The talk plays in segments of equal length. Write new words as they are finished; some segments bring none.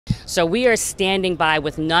So we are standing by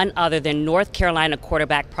with none other than North Carolina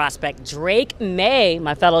quarterback prospect Drake Maye,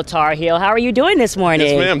 my fellow Tar Heel. How are you doing this morning?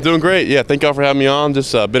 Yes, ma'am. Doing great. Yeah, thank y'all for having me on.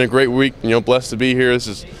 Just been a great week. Blessed to be here. This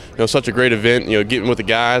is such a great event. Getting with the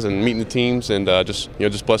guys and meeting the teams, and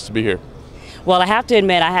just blessed to be here. Well, I have to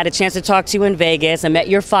admit, I had a chance to talk to you in Vegas. I met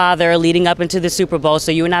your father leading up into the Super Bowl,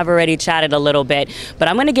 so you and I have already chatted a little bit. But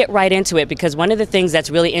I'm going to get right into it because one of the things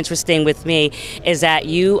that's really interesting with me is that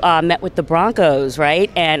you met with the Broncos,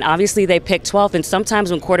 right? And obviously they picked 12th, and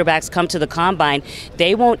sometimes when quarterbacks come to the Combine,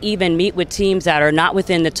 they won't even meet with teams that are not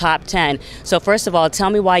within the top 10. So first of all,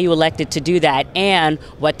 tell me why you elected to do that and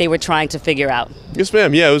what they were trying to figure out. Yes,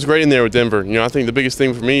 ma'am. Yeah, it was great in there with Denver. I think the biggest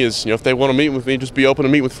thing for me is, if they want to meet with me, just be open to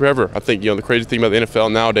meet with forever. I think, the crazy thing about the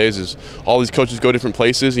NFL nowadays is all these coaches go different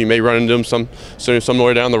places. You may run into them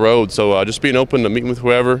somewhere down the road. So just being open to meeting with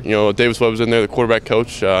whoever. Davis Webb was in there, the quarterback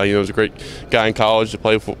coach. He was a great guy in college to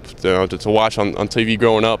play for, to watch on TV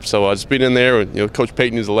growing up. So just being in there, Coach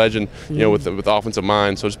Payton is a legend, with offensive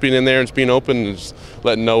mind. So just being in there and just being open and just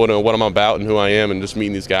letting know what I'm about and who I am, and just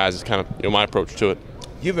meeting these guys is kind of my approach to it.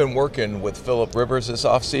 You've been working with Phillip Rivers this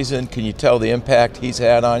offseason. Can you tell the impact he's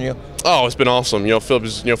had on you? Oh, it's been awesome. Phillip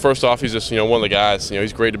is, first off, he's just, one of the guys.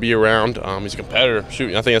 He's great to be around. He's a competitor.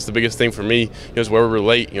 Shoot, I think that's the biggest thing for me, is where we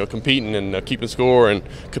relate, competing and keeping score and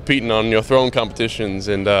competing on, throwing competitions.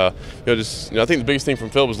 And, I think the biggest thing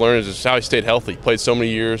from Phillip was learning is just how he stayed healthy. He played so many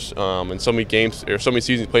years and so many games, or so many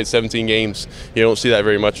seasons. He played 17 games. You don't see that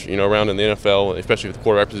very much, around in the NFL, especially with the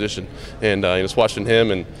quarterback position. And, just watching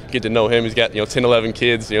him and get to know him. He's got, 10, 11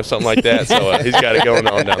 kids, something like that. So he's got it going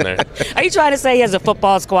on down there. Are you trying to say he has a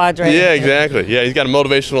football squad, right? Yeah, exactly. Yeah, he's got a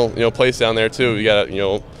motivational, place down there too. You got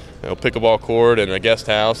a, pickleball court and a guest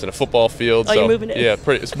house and a football field. Oh, so you're moving it? Yeah,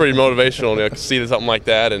 it's pretty motivational to see something like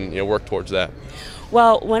that and work towards that.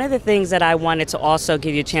 Well, one of the things that I wanted to also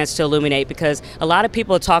give you a chance to illuminate, because a lot of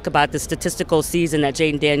people talk about the statistical season that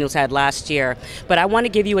Jaden Daniels had last year, but I want to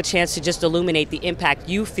give you a chance to just illuminate the impact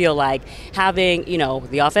you feel like having,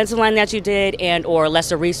 the offensive line that you did and or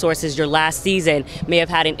lesser resources your last season may have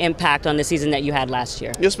had an impact on the season that you had last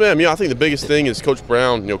year. Yes, ma'am. I think the biggest thing is Coach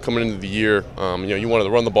Brown, coming into the year, you wanted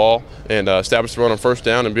to run the ball and establish the run on first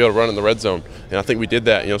down and be able to run in the red zone. And I think we did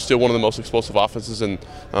that. Still one of the most explosive offenses in,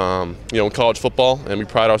 in college football. And we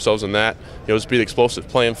pride ourselves in that. Just being explosive,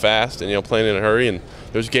 playing fast, and playing in a hurry. And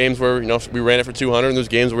there's games where we ran it for 200, and there's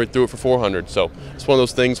games where we threw it for 400. So it's one of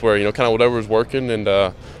those things where kind of whatever was working,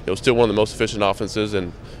 and still one of the most efficient offenses.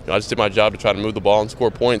 And I just did my job to try to move the ball and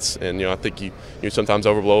score points. And I think you sometimes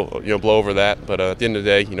blow over that. But at the end of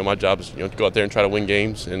the day, my job is to go out there and try to win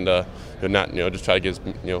games, and not just try to get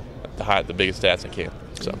the biggest stats I can.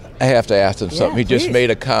 So I have to ask him something. He just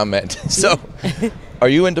made a comment. So. Are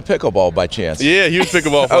you into pickleball by chance? Yeah, huge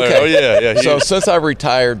pickleball player. Okay. Oh, yeah. So since I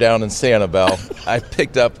retired down in Sanibel, I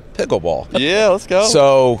picked up pickleball. Yeah, let's go.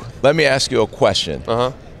 So let me ask you a question.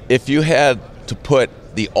 If you had to put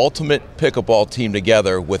the ultimate pickleball team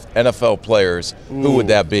together with NFL players, who would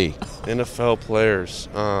that be? NFL players.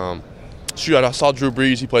 Shoot, I saw Drew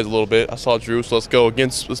Brees. He plays a little bit. I saw Drew, so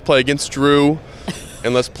let's play against Drew.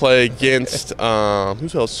 And let's play against, who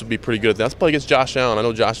else would be pretty good at that? Let's play against Josh Allen. I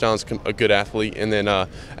know Josh Allen's a good athlete. And then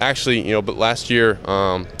actually, but last year,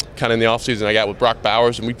 kind of in the offseason, I got with Brock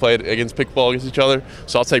Bowers, and we played against pickleball against each other.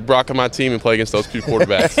 So I'll take Brock on my team and play against those two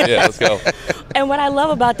quarterbacks. Yeah, let's go. And what I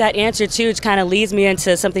love about that answer, too, which kind of leads me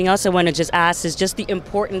into something else I want to just ask, is just the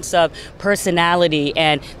importance of personality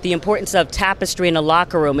and the importance of tapestry in the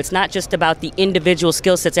locker room. It's not just about the individual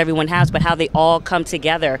skill sets everyone has, but how they all come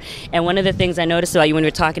together. And one of the things I noticed about you when we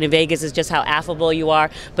were talking in Vegas is just how affable you are,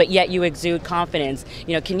 but yet you exude confidence.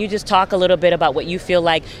 Can you just talk a little bit about what you feel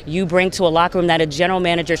like you bring to a locker room that a general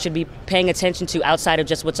manager should be paying attention to outside of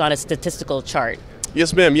just what's on a statistical chart?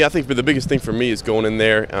 Yes, ma'am. Yeah, I think the biggest thing for me is going in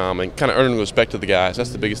there and kind of earning the respect of the guys.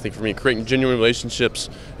 That's the biggest thing for me, creating genuine relationships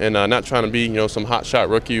and not trying to be, some hot shot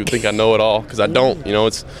rookie who think I know it all, because I don't.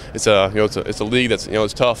 It's a league that's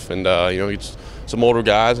it's tough, and it's some older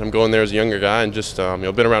guys. I'm going there as a younger guy, and just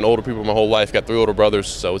been around older people my whole life. Got 3 older brothers,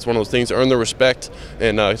 so it's one of those things to earn their respect,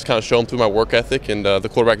 and it's kind of show them through my work ethic. And the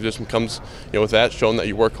quarterback position comes with that, showing that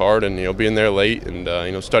you work hard and being there late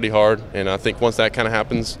and study hard. And I think once that kind of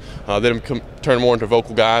happens, then turn more into a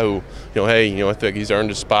vocal guy who hey, I think he's earned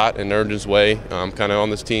his spot and earned his way kind of on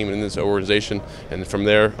this team and in this organization. And from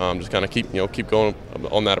there, just kind of keep going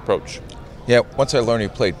on that approach. Yeah, once I learned he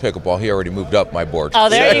played pickleball, he already moved up my board. Oh,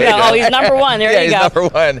 there you go. Oh, he's number one. There you go. He's number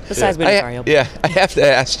one. Besides being Mario. Yeah, I have to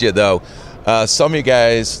ask you, though, some of you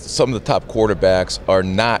guys, some of the top quarterbacks are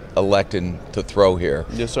not electing to throw here.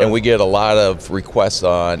 Yes, sir. And we get a lot of requests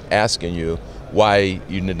on asking you, why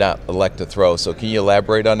you did not elect to throw. So can you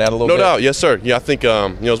elaborate on that a little bit? No doubt, yes, sir. Yeah, I think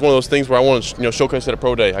it's one of those things where I want to showcase at a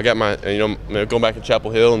pro day. I got my going back to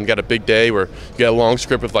Chapel Hill and got a big day where you got a long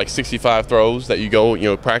script of like 65 throws that you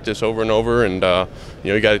go practice over and over, and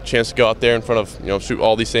you got a chance to go out there in front of shoot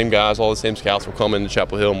all these same guys, all the same scouts will come into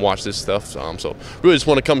Chapel Hill and watch this stuff. So really just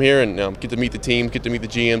want to come here and get to meet the team, get to meet the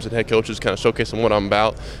GMs and head coaches, kind of showcase them what I'm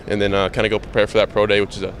about, and then kind of go prepare for that pro day,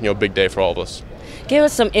 which is a big day for all of us. Give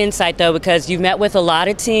us some insight, though, because you've met with a lot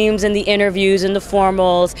of teams in the interviews and the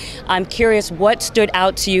formals. I'm curious what stood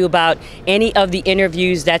out to you about any of the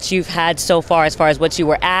interviews that you've had so far as what you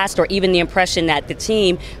were asked or even the impression that the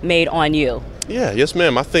team made on you. Yeah, yes,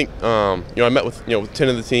 ma'am. I think I met with 10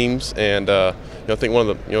 of the teams, and I think one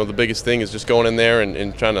of the the biggest thing is just going in there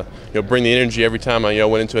and trying to bring the energy every time I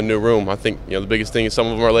went into a new room. I think the biggest thing is some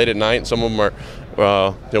of them are late at night, and some of them are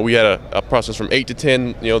we had a process from 8 to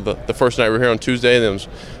 10. The first night we were here on Tuesday, and then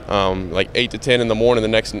it was like 8 to 10 in the morning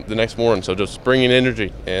the next morning. So just bringing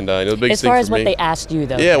energy, and the biggest thing for me. As far as what they asked you,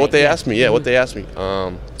 though. Yeah, what they asked me. Yeah, what they asked me.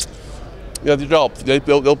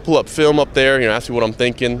 They'll pull up film up there, ask me what I'm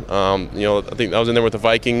thinking. I think I was in there with the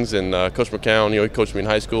Vikings, and Coach McCown, he coached me in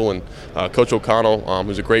high school, and Coach O'Connell,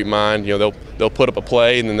 who's a great mind. They'll put up a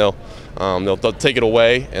play, and then they'll take it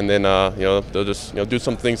away, and then they'll just do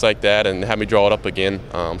some things like that and have me draw it up again.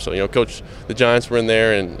 Coach, the Giants were in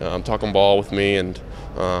there and talking ball with me, and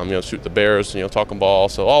shoot the Bears, talking ball.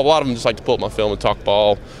 So a lot of them just like to pull up my film and talk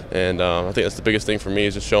ball, and I think that's the biggest thing for me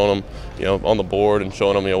is just showing them, on the board and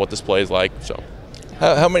showing them, what this play is like. So,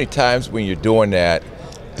 how many times when you're doing that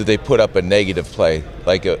do they put up a negative play,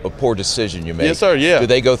 like a poor decision you made? Yes, sir. Yeah. Do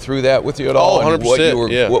they go through that with you at all?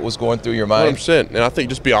 100%. What was going through your mind? 100%. And I think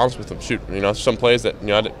just be honest with them. Shoot, some plays that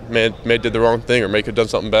I may did the wrong thing or may have done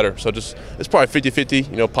something better. So just it's probably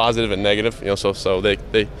 50-50, positive and negative. So they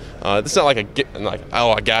it's not like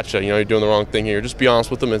oh, I gotcha. You're doing the wrong thing here. Just be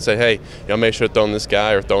honest with them and say, hey, I may should have thrown this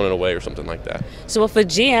guy or thrown it away or something like that. So if a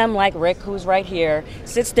GM like Rick, who's right here,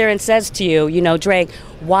 sits there and says to you, Drake,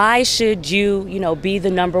 why should you, be the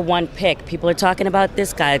 #1 pick? People are talking about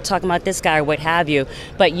this guy, or what have you,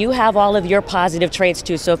 but you have all of your positive traits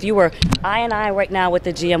too. So if you were I right now with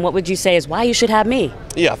the GM, what would you say is why you should have me?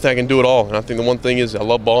 Yeah, I think I can do it all. And I think the one thing is I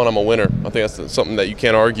love ball and I'm a winner. I think that's something that you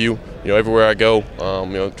can't argue. Everywhere I go,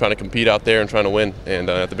 trying to compete out there and trying to win. And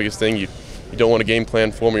the biggest thing, you don't want a game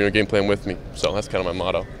plan for me, you want a game plan with me. So that's kind of my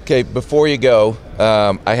motto. Okay, before you go,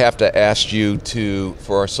 I have to ask you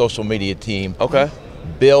for our social media team,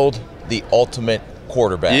 build the ultimate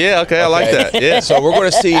quarterback. Yeah, okay, I like that. Yeah. So we're going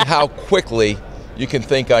to see how quickly you can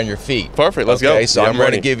think on your feet. Perfect, let's go. So yeah, I'm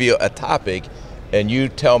going to give you a topic, and you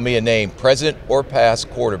tell me a name, present or past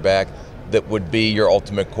quarterback, that would be your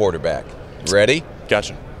ultimate quarterback. Ready?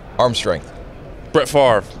 Gotcha. Arm strength. Brett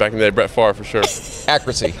Favre. Back in the day, Brett Favre for sure.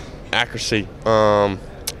 Accuracy. Accuracy.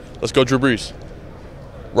 Let's go Drew Brees.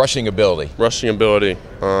 Rushing ability. Rushing ability.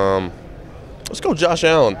 Let's go Josh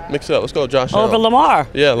Allen. Mix it up. Let's go Josh Allen. Over Lamar.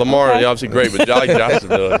 Yeah, Lamar, okay. Obviously great, but I like Josh's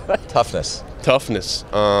ability. Toughness. Toughness.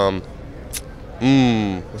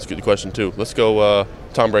 That's a good question, too. Let's go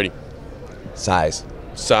Tom Brady. Size.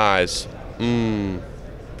 Size.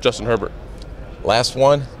 Justin Herbert. Last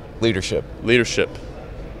one, leadership. Leadership.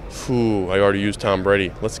 I already used Tom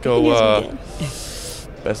Brady. Let's go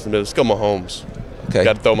best in business. Let's go Mahomes. Okay.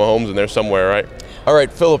 Got to throw Mahomes in there somewhere, right? All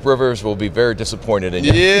right, Philip Rivers will be very disappointed in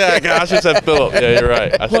you. Yeah, gosh, I should have said Philip. Yeah, you're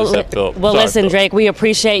right. I should have said Philip. Well, listen, Drake, we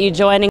appreciate you joining